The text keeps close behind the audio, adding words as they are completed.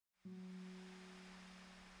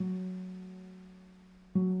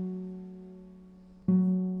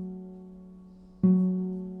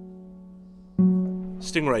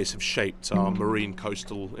Stingrays have shaped our marine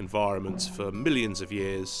coastal environments for millions of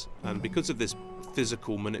years, and because of this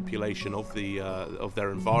physical manipulation of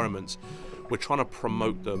their environments, we're trying to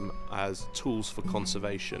promote them as tools for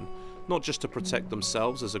conservation, not just to protect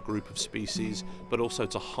themselves as a group of species, but also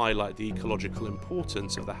to highlight the ecological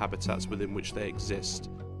importance of the habitats within which they exist.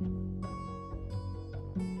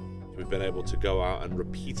 We've been able to go out and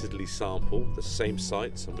repeatedly sample the same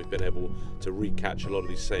sites, and we've been able to recatch a lot of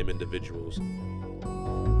these same individuals.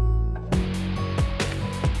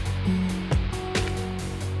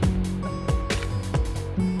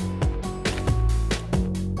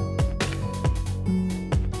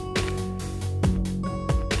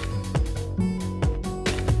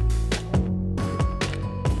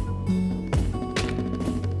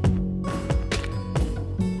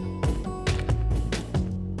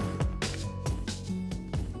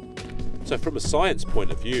 So from a science point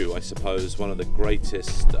of view, I suppose one of the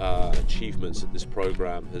greatest achievements of this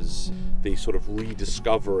program is the sort of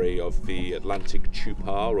rediscovery of the Atlantic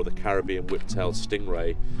chupar, or the Caribbean whiptail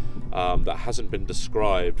stingray, that hasn't been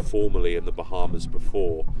described formally in the Bahamas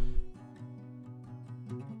before.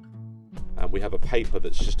 And we have a paper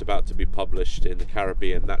that's just about to be published in the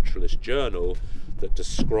Caribbean Naturalist Journal that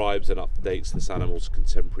describes and updates this animal's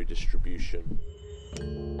contemporary distribution.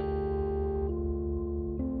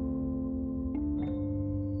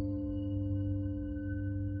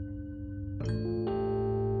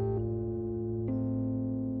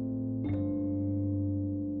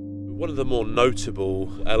 One of the more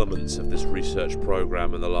notable elements of this research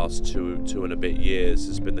program in the last two and a bit years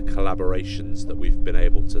has been the collaborations that we've been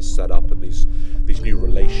able to set up, and these new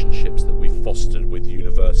relationships that we've fostered with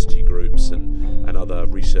university groups and other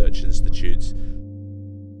research institutes.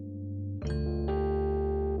 And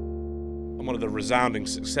one of the resounding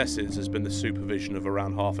successes has been the supervision of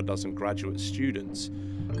around half a dozen graduate students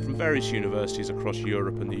from various universities across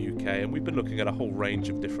Europe and the UK, and we've been looking at a whole range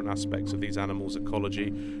of different aspects of these animals'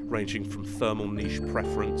 ecology, ranging from thermal niche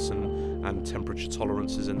preference and temperature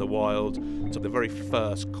tolerances in the wild to the very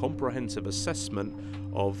first comprehensive assessment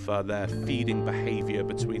of their feeding behaviour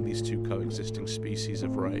between these two coexisting species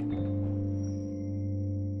of ray.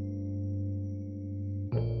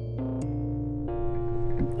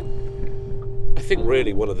 I think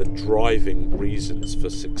really one of the driving reasons for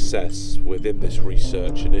success within this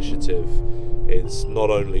research initiative is not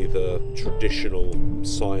only the traditional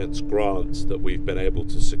science grants that we've been able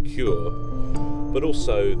to secure, but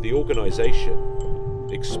also the organisation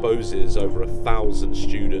exposes over 1,000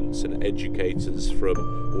 students and educators from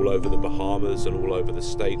all over the Bahamas and all over the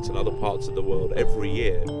States and other parts of the world every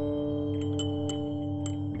year.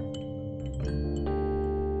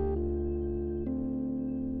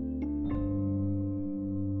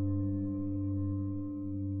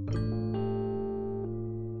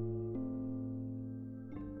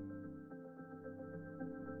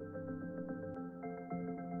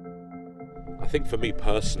 I think for me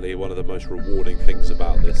personally, one of the most rewarding things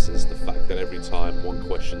about this is the fact that every time one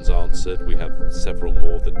question's answered, we have several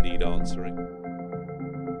more that need answering.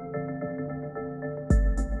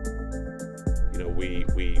 You know, we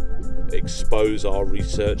expose our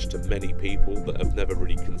research to many people that have never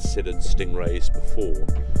really considered stingrays before.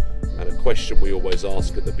 And a question we always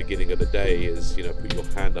ask at the beginning of the day is, you know, put your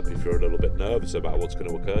hand up if you're a little bit nervous about what's going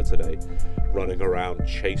to occur today, running around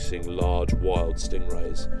chasing large wild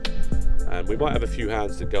stingrays. And we might have a few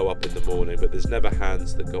hands that go up in the morning, but there's never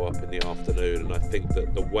hands that go up in the afternoon. And I think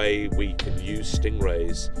that the way we can use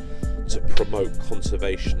stingrays to promote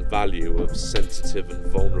conservation value of sensitive and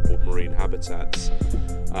vulnerable marine habitats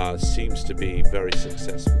seems to be very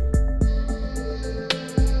successful.